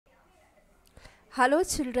Hello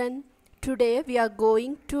children, today we are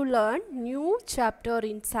going to learn new chapter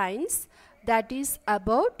in science that is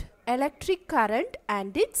about electric current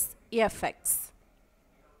and its effects.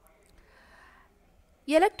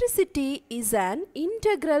 Electricity is an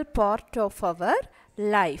integral part of our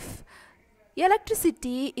life.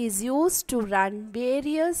 Electricity is used to run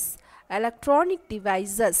various electronic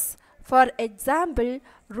devices, for example,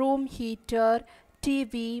 room heater,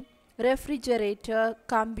 TV, refrigerator,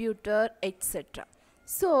 computer, etc.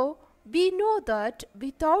 So, we know that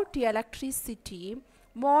without electricity,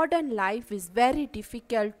 modern life is very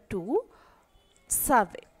difficult to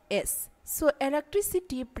survey. Yes. So,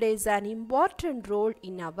 electricity plays an important role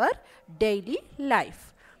in our daily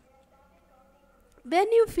life.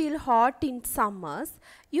 When you feel hot in summers,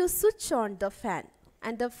 you switch on the fan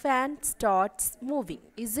and the fan starts moving.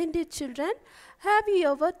 Isn't it, children? Have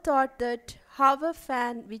you ever thought that how a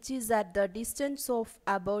fan which is at the distance of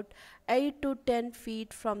about 8 to 10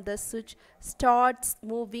 feet from the switch starts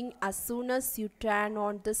moving as soon as you turn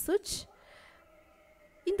on the switch?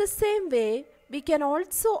 In the same way, we can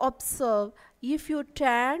also observe if you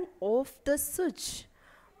turn off the switch,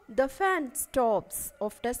 the fan stops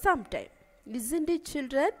after some time. Isn't it,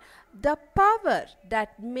 children? The power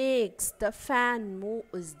that makes the fan move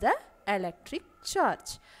is the electric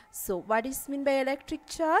charge. So, what is meant by electric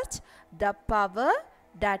charge? The power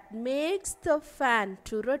that makes the fan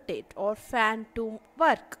to rotate or fan to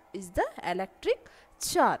work is the electric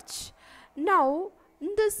charge. Now, in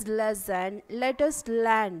this lesson, let us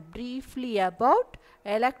learn briefly about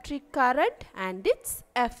electric current and its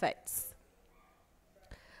effects.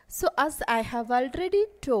 So, as I have already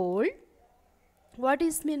told, what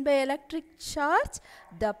is meant by electric charge?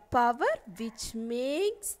 The power which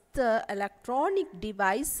makes the electronic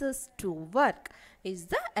devices to work is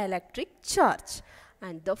the electric charge.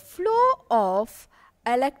 And the flow of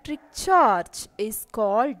electric charge is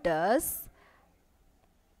called as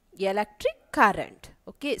electric current.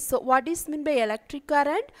 Okay, so what is meant by electric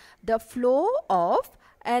current? The flow of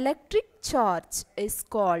electric charge is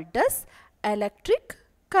called as electric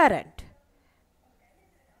current.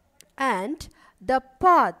 And the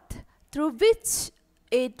path through which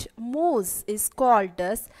it moves is called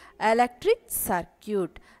as electric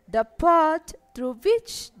circuit. The path through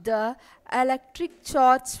which the electric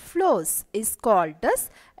charge flows is called as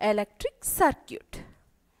electric circuit.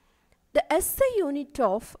 The SI unit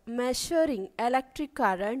of measuring electric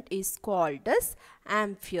current is called as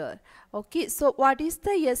ampere. Okay, so what is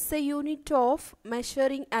the SI unit of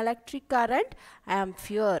measuring electric current?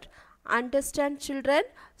 Ampere. Understand, children?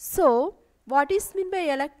 So, what is meant by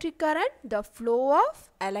electric current? The flow of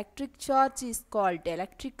electric charge is called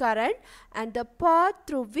electric current and the path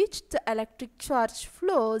through which the electric charge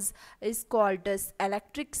flows is called as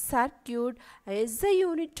electric circuit. As the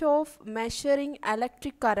unit of measuring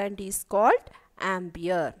electric current is called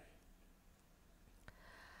ampere.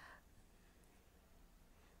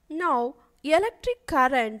 Now, electric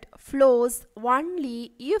current flows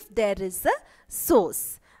only if there is a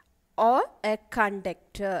source or a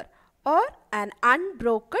conductor or an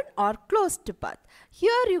unbroken or closed path.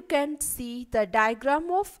 Here you can see the diagram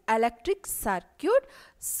of electric circuit.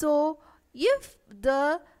 So, if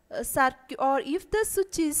the circuit or if the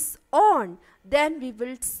switch is on, then we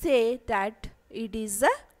will say that it is a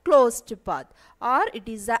closed path or it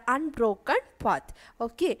is an unbroken path.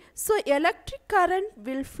 Okay, so electric current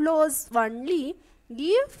will flows only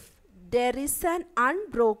if there is an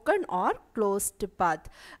unbroken or closed path.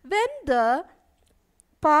 When the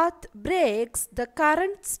path breaks, the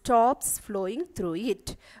current stops flowing through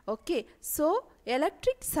it. Okay, so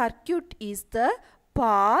electric circuit is the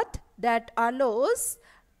path that allows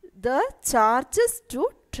the charges to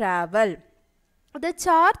travel. The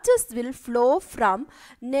charges will flow from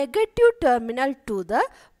negative terminal to the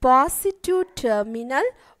positive terminal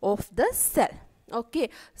of the cell. Okay,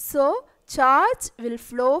 so charge will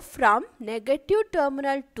flow from negative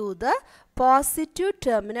terminal to the positive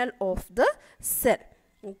terminal of the cell.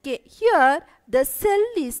 Okay, here the cell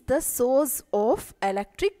is the source of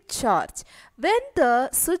electric charge. When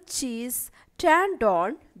the switch is turned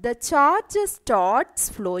on, the charge starts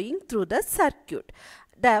flowing through the circuit.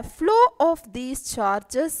 The flow of these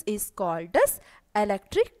charges is called as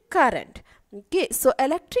electric current. Okay, so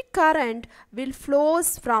electric current will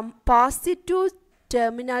flows from positive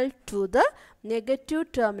terminal to the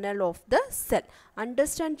negative terminal of the cell.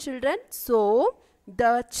 Understand, children? So,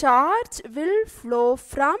 the charge will flow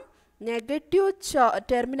from negative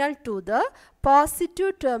terminal to the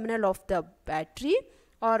positive terminal of the battery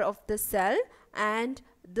or of the cell, and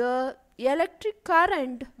the electric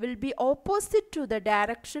current will be opposite to the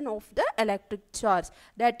direction of the electric charge.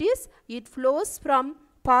 That is, it flows from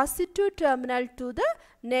positive terminal to the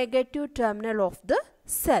negative terminal of the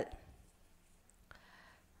cell.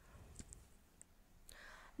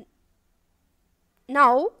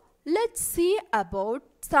 Now let's see about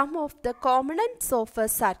some of the components of a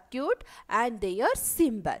circuit and their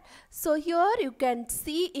symbol. So here you can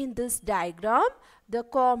see in this diagram the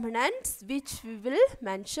components which we will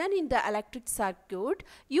mention in the electric circuit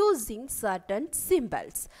using certain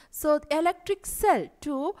symbols. So electric cell,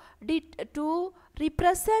 to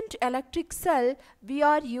represent electric cell, we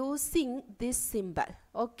are using this symbol.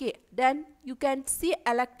 Okay, then you can see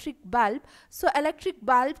electric bulb. So electric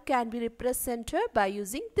bulb can be represented by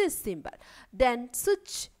using this symbol. Then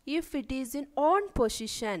switch, if it is in on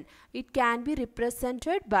position, it can be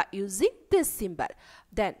represented by using this symbol.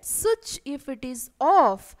 Then switch, if it is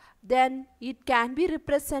off, then it can be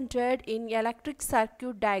represented in electric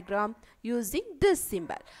circuit diagram using this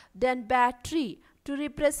symbol. Then battery, to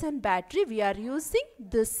represent battery we are using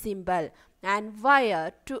this symbol. And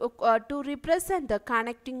wire, to represent the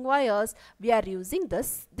connecting wires, we are using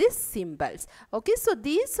these symbols. Okay, so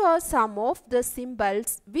these are some of the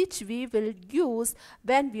symbols which we will use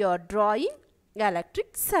when we are drawing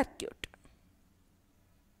electric circuit.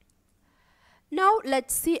 Now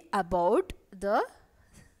let's see about the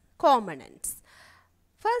components.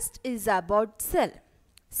 First is about cell.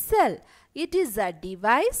 Cell, it is a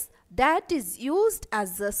device that is used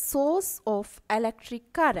as a source of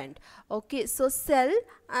electric current. Okay, so cell,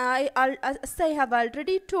 as I have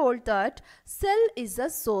already told that cell is a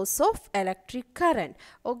source of electric current.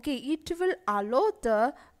 Okay, it will allow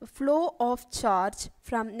the flow of charge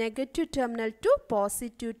from negative terminal to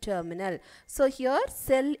positive terminal. So here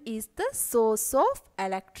cell is the source of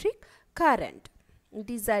electric current. It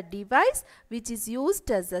is a device which is used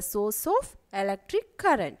as a source of electric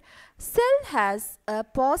current. Cell has a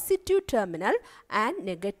positive terminal and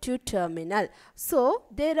negative terminal. So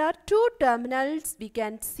there are two terminals we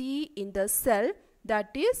can see in the cell,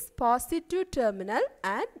 that is positive terminal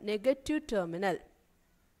and negative terminal.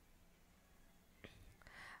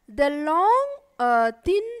 The long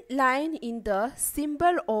thin line in the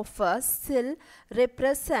symbol of a cell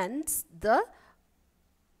represents the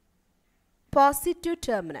positive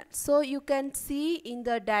terminal. So you can see in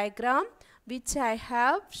the diagram which I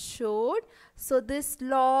have showed. So this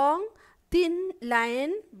long thin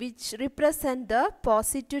line which represent the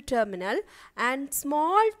positive terminal, and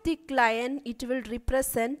small thick line, it will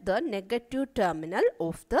represent the negative terminal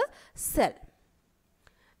of the cell.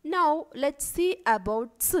 Now let's see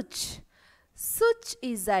about switch. Switch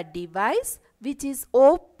is a device which is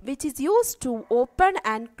used to open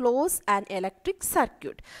and close an electric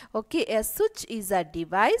circuit. Okay, a switch is a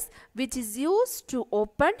device which is used to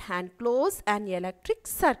open and close an electric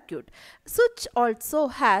circuit. Switch also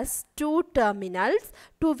has two terminals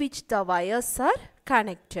to which the wires are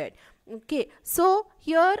connected. Okay, so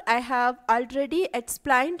here I have already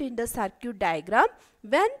explained in the circuit diagram,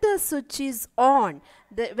 when the switch is on,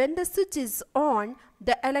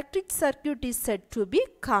 the electric circuit is said to be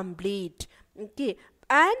complete. Okay,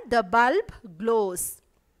 and the bulb glows.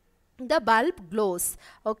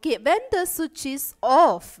 Okay, when the switch is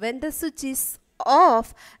off, the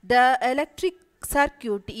electric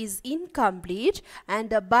circuit is incomplete and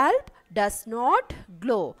the bulb does not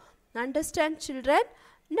glow. Understand, children?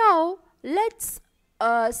 Now let's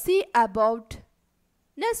see about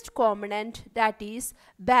next component, that is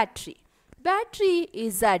battery. Battery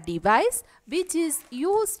is a device which is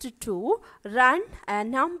used to run a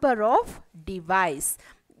number of devices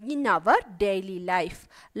in our daily life,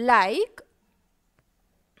 like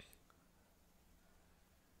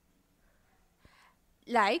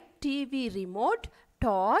TV remote,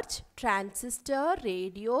 torch, transistor,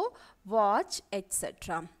 radio, watch,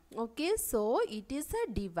 etc. Okay, so it is a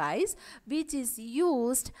device which is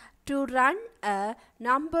used to run a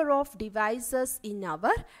number of devices in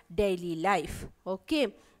our daily life.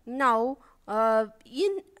 Okay, now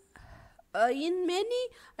in many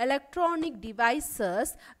electronic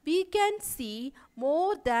devices we can see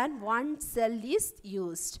more than one cell is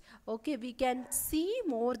used. Okay, we can see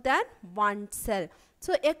more than one cell.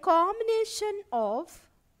 So a combination of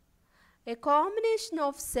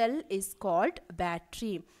cell is called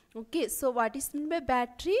battery. Okay, so what is meant by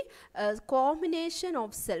battery? A combination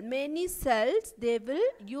of cell. Many cells they will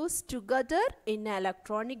use together in an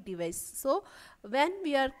electronic device. So when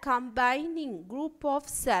we are combining group of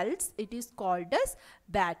cells, it is called as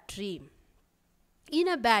battery. in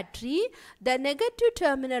a battery, the negative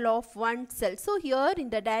terminal of one cell. So here in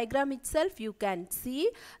the diagram itself you can see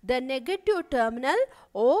the negative terminal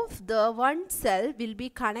of the one cell will be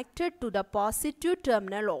connected to the positive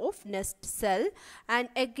terminal of next cell, and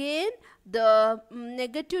again the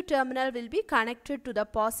negative terminal will be connected to the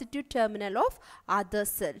positive terminal of other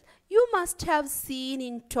cell. You must have seen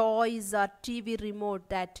in toys or TV remote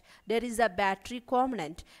that there is a battery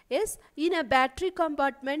component. Yes, in a battery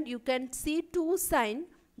compartment you can see two signs,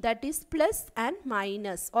 that is plus and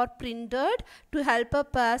minus, or printed to help a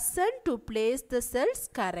person to place the cells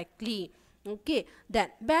correctly. Okay, then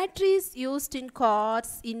batteries used in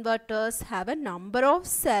cars, inverters have a number of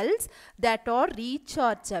cells that are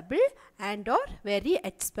rechargeable and are very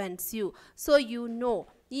expensive. So you know,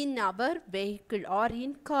 in our vehicle or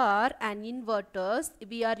in car and inverters,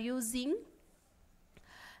 we are using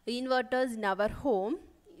inverters in our home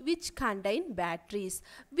which contain batteries.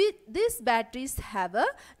 These batteries have a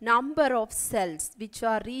number of cells which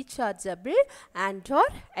are rechargeable and are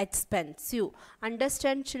expensive.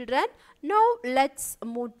 Understand, children? Now let's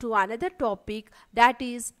move to another topic, that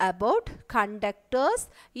is about conductors,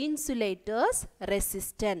 insulators,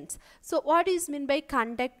 resistance. So what is meant by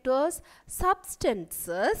conductors?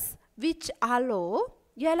 Substances which allow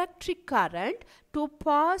electric current to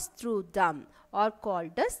pass through them are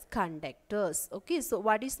called as conductors. Okay, so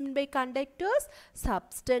what is meant by conductors?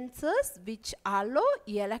 Substances which allow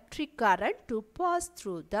electric current to pass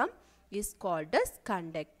through them is called as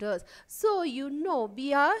conductors. So you know,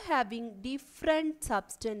 we are having different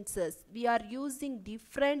substances, we are using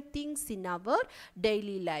different things in our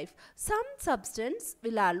daily life. Some substance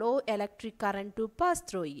will allow electric current to pass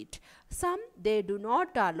through it, some they do not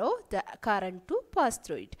allow the current to pass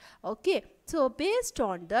through it. Okay, so based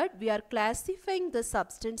on that we are classifying the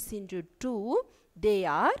substance into two. They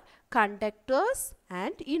are conductors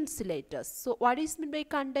and insulators. So what is meant by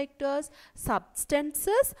conductors?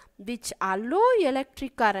 Substances which allow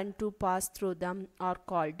electric current to pass through them are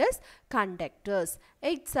called as conductors.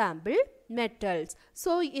 Example, metals.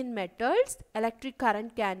 So in metals, electric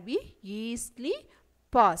current can be easily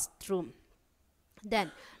passed through.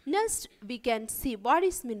 Then next we can see what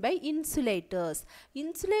is meant by insulators.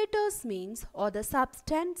 Insulators means are the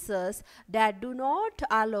substances that do not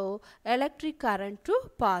allow electric current to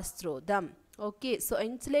pass through them. Okay, so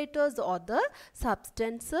insulators are the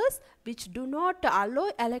substances which do not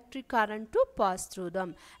allow electric current to pass through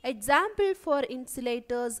them. Example for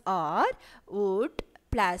insulators are wood,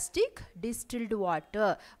 plastic, distilled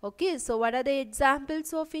water. Okay, so what are the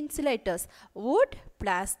examples of insulators? Wood,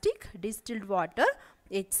 plastic, distilled water,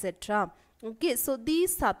 etc. Okay, so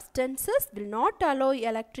these substances will not allow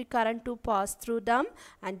electric current to pass through them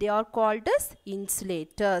and they are called as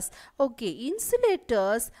insulators. Okay,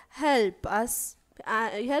 insulators help us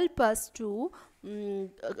to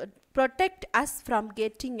protect us from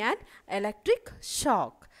getting an electric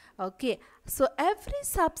shock. Okay, so every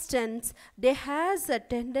substance they has a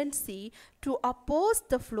tendency to oppose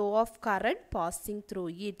the flow of current passing through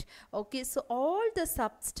it. Okay, so all the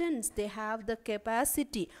substance they have the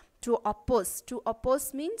capacity to oppose. To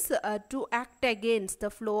oppose means to act against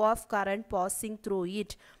the flow of current passing through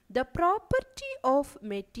it. The property of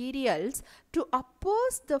materials to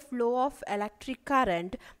oppose the flow of electric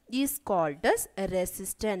current is called as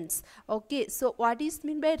resistance. Okay, so what is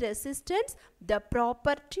meant by resistance? The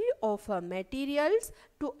property of materials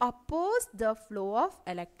to oppose the flow of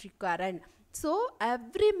electric current. So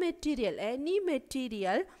every material, any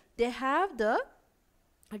material, they have the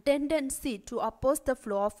tendency to oppose the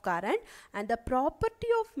flow of current, and the property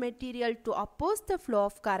of material to oppose the flow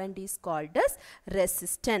of current is called as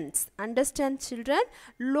resistance. Understand, children?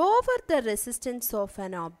 Lower the resistance of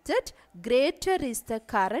an object, greater is the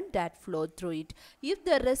current that flows through it. If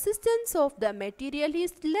the resistance of the material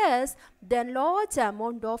is less, then large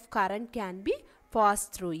amount of current can be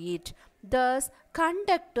passed through it. Thus,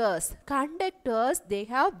 conductors they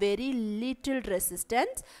have very little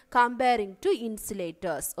resistance comparing to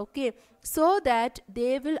insulators. Okay, so that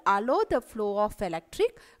they will allow the flow of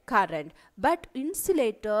electric current. But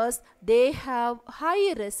insulators, they have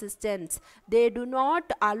high resistance. They do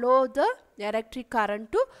not allow the electric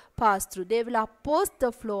current to pass through. They will oppose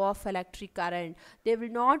the flow of electric current. They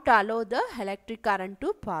will not allow the electric current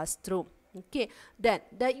to pass through. Okay, then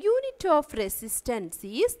the unit of resistance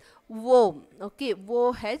is ohm. Okay,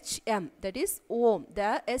 OHM, that is ohm.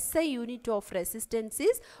 The SI unit of resistance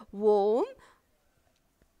is ohm.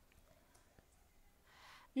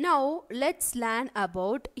 Now let's learn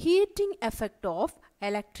about heating effect of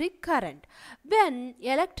electric current. When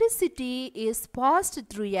electricity is passed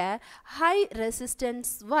through a high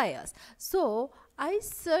resistance wires, so I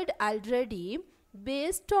said already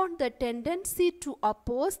based on the tendency to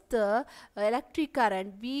oppose the electric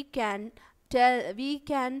current, we can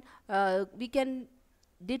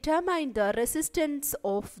determine the resistance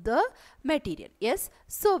of the material. Yes,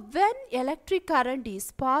 so when electric current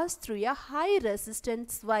is passed through a high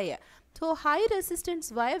resistance wire, so high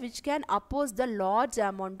resistance wire which can oppose the large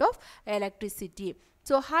amount of electricity.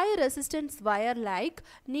 So high resistance wire like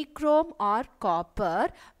nichrome or copper,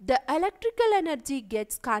 the electrical energy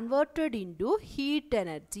gets converted into heat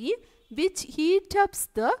energy which heat ups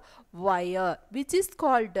the wire, which is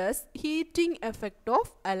called as heating effect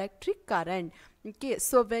of electric current. Okay,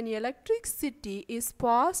 so when electricity is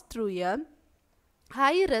passed through a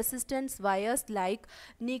high resistance wires like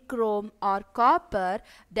nichrome or copper,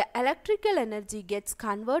 the electrical energy gets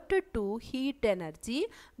converted to heat energy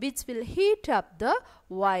which will heat up the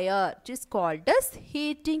wire, which is called as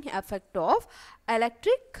heating effect of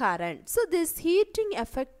electric current. So this heating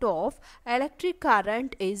effect of electric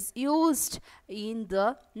current is used in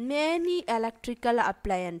the many electrical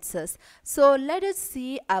appliances. So let us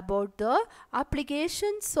see about the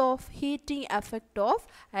applications of heating effect of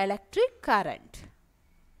electric current.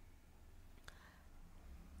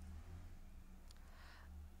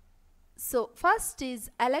 So first is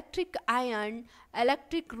electric iron,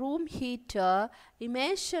 electric room heater,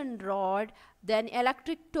 immersion rod, then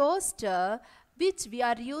electric toaster, which we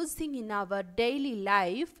are using in our daily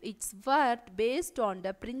life. It's worked based on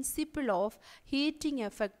the principle of heating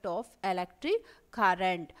effect of electric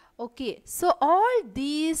current. Okay, so all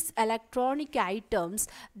these electronic items,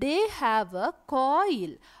 they have a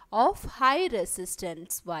coil of high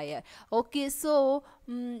resistance wire. Okay, so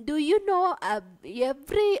do you know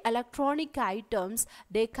every electronic items,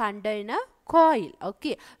 they contain a coil.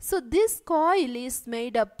 Okay, so this coil is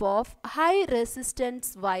made up of high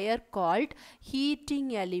resistance wire called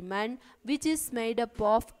heating element, which is made up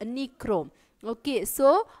of nichrome. Okay,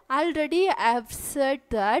 so already I have said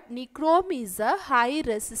that nichrome is a high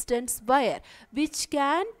resistance wire which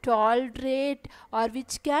can tolerate or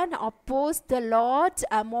which can oppose the large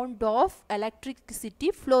amount of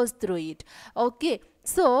electricity flows through it. Okay,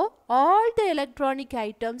 so all the electronic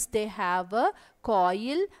items, they have a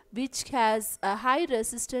coil which has a high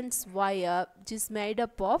resistance wire which is made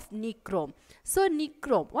up of nichrome. So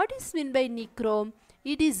nichrome, what is meant by nichrome?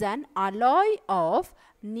 It is an alloy of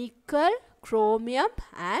nickel, chromium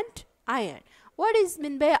and iron. What is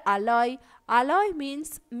meant by alloy? Alloy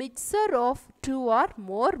means mixture of two or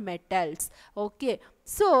more metals. Okay,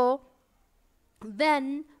 so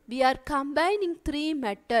when we are combining three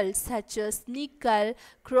metals such as nickel,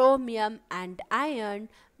 chromium and iron,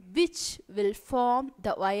 which will form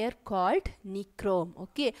the wire called nichrome.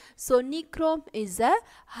 Okay, so nichrome is a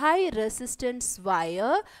high resistance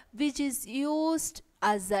wire which is used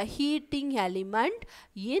as a heating element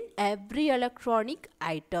in every electronic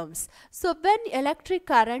items. So when electric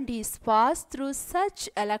current is passed through such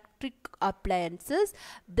electric appliances,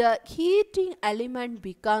 the heating element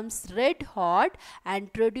becomes red hot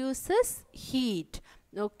and produces heat.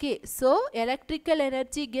 Okay, so electrical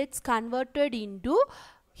energy gets converted into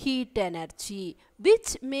heat energy,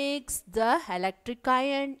 which makes the electric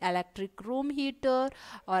iron, electric room heater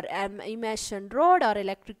or immersion rod or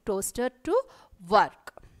electric toaster to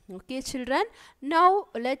work. Okay children, now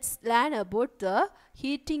let's learn about the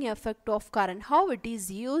heating effect of current, how it is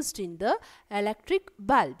used in the electric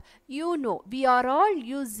bulb. You know, we are all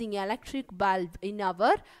using electric bulb in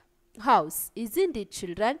our house, isn't it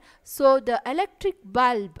children? So the electric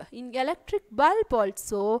bulb, in electric bulb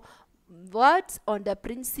also works on the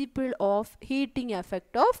principle of heating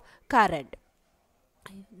effect of current.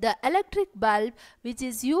 The electric bulb which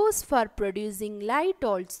is used for producing light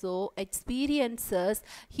also experiences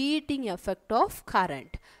heating effect of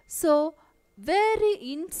current. So very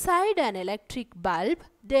inside an electric bulb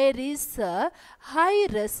there is a high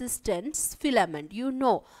resistance filament. You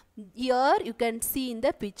know, here you can see in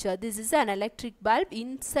the picture, this is an electric bulb.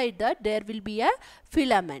 Inside that there will be a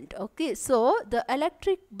filament. Okay, so the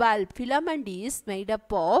electric bulb filament is made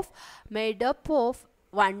up of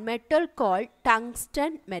one metal called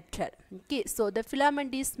tungsten metal. Okay, so the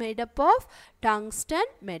filament is made up of tungsten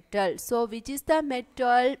metal. So which is the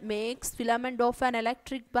metal makes filament of an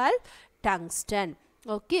electric bulb? Tungsten.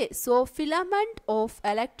 Okay, so filament of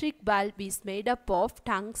electric bulb is made up of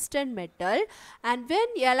tungsten metal, and when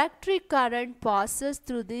electric current passes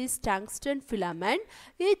through this tungsten filament,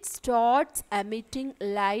 it starts emitting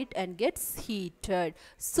light and gets heated.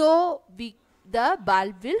 So the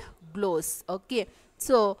bulb will glows. Okay,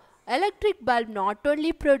 so electric bulb not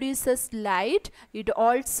only produces light, it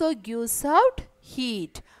also gives out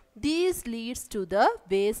heat. This leads to the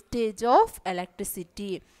wastage of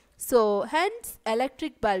electricity. So hence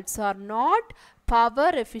electric bulbs are not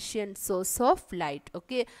power efficient source of light.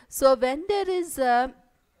 Okay, so when there is a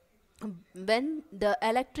when the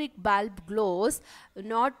electric bulb glows,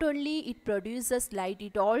 not only it produces light,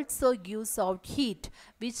 it also gives out heat,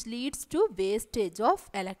 which leads to wastage of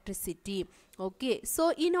electricity. Okay,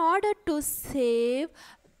 so in order to save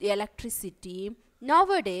electricity,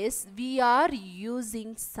 nowadays we are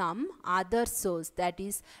using some other source, that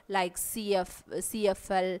is like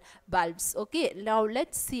CFL bulbs. Okay, now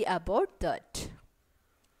let's see about that.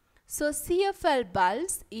 So CFL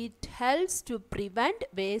bulbs, it helps to prevent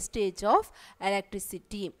wastage of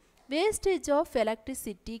electricity. Wastage of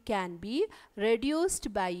electricity can be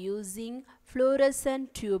reduced by using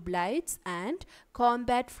fluorescent tube lights and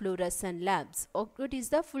combat fluorescent lamps. What is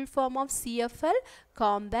the full form of CFL?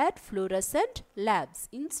 Combat fluorescent lamps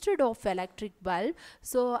instead of electric bulb.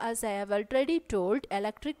 So as I have already told,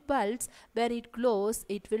 electric bulbs, when it glows,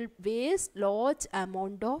 it will waste large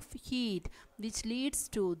amount of heat, which leads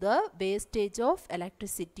to the wastage of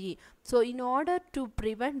electricity. So in order to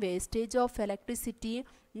prevent wastage of electricity,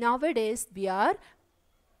 nowadays we are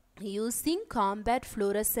using combat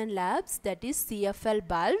fluorescent lamps, that is CFL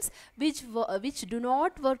bulbs, which do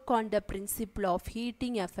not work on the principle of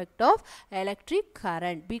heating effect of electric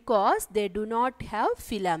current, because they do not have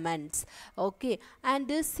filaments. Okay, and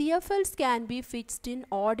these CFLs can be fixed in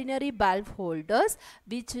ordinary bulb holders,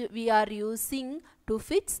 which we are using to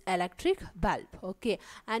fix electric bulb. Okay,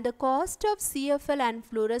 and the cost of CFL and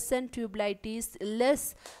fluorescent tube light is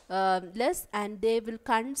less and they will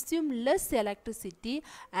consume less electricity,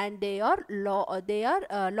 and they are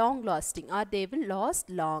long lasting, or they will last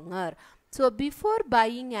longer. So before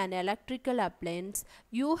buying an electrical appliance,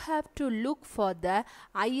 you have to look for the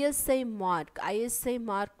ISI mark. ISI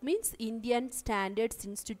mark means Indian Standards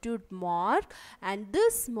Institute mark, and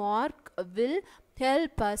this mark will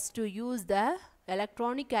help us to use the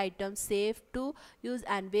electronic items safe to use,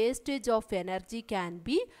 and wastage of energy can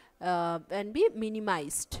be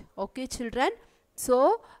minimized. Okay children,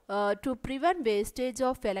 so to prevent wastage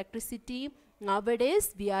of electricity,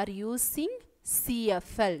 nowadays we are using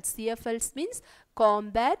CFL. CFLs means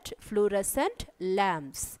combat fluorescent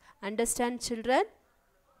lamps. Understand children?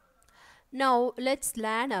 Now let's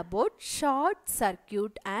learn about short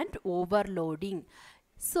circuit and overloading.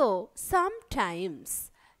 So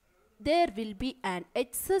sometimes there will be an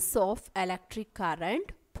excess of electric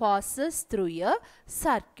current passes through a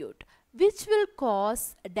circuit, which will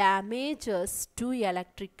cause damages to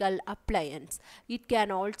electrical appliance. It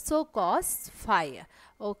can also cause fire.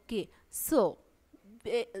 Okay, so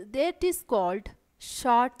that is called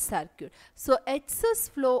short circuit. So excess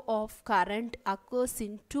flow of current occurs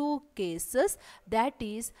in two cases, that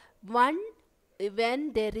is one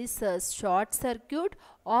when there is a short circuit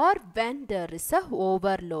or when there is a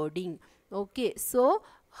overloading. Okay, so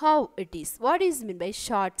how it is? What is meant by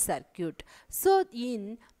short circuit? So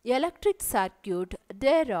in electric circuit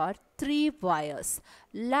there are three wires: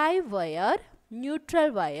 live wire,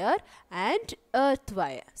 neutral wire and earth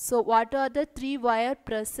wire. So what are the three wire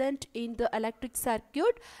present in the electric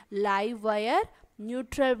circuit? Live wire,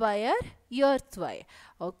 neutral wire, earth wire.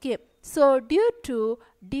 Okay, so due to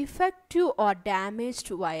defective or damaged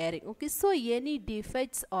wiring, okay, so any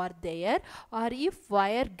defects are there, or if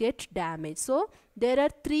wire get damaged, so there are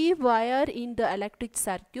three wire in the electric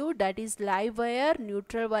circuit, that is live wire,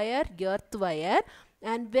 neutral wire, earth wire.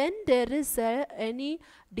 And when there is any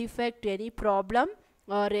defect, any problem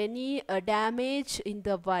or any damage in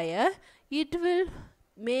the wire, it will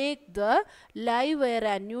make the live wire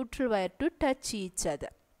and neutral wire to touch each other.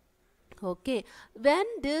 Okay, when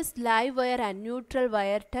this live wire and neutral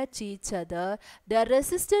wire touch each other, the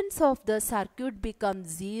resistance of the circuit becomes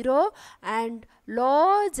zero and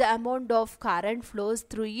large amount of current flows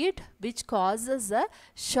through it, which causes a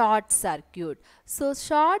short circuit. So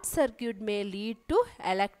short circuit may lead to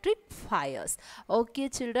electric fires. Okay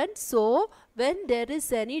children, so when there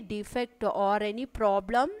is any defect or any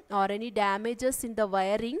problem or any damages in the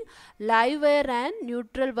wiring, live wire and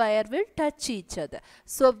neutral wire will touch each other.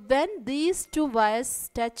 So when these two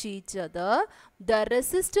wires touch each other, the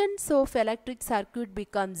resistance of electric circuit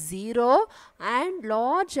becomes zero and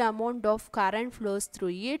large amount of current flows through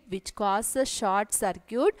it, which causes short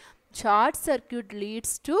circuit. Short circuit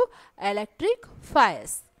leads to electric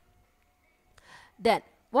fires. Then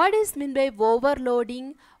what is meant by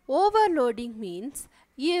overloading? Overloading means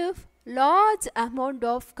if large amount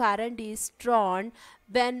of current is drawn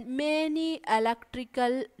when many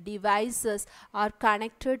electrical devices are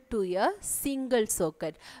connected to a single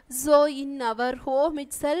socket. So in our home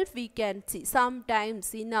itself we can see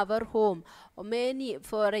sometimes in our home many,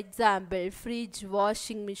 for example, fridge,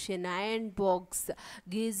 washing machine, iron box,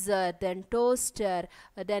 geyser, then toaster,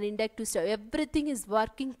 then inductive stove, everything is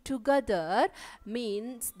working together,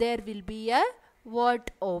 means there will be a what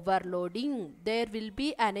overloading. There will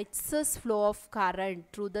be an excess flow of current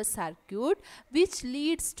through the circuit, which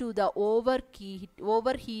leads to the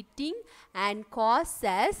overheating and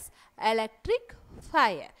causes electric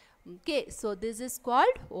fire. Okay, so this is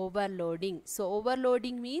called overloading. So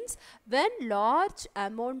overloading means when large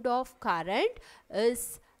amount of current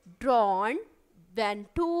is drawn when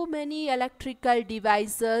too many electrical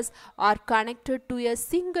devices are connected to a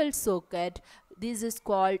single circuit. This is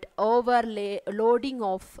called overloading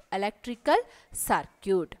of electrical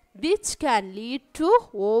circuit, which can lead to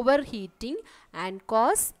overheating and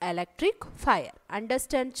cause electric fire.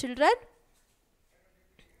 Understand, children?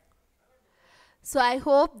 So I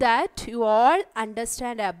hope that you all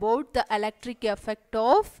understand about the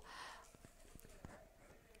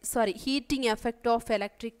heating effect of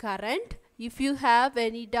electric current. If you have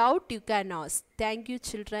any doubt, you can ask. Thank you,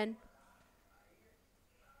 children.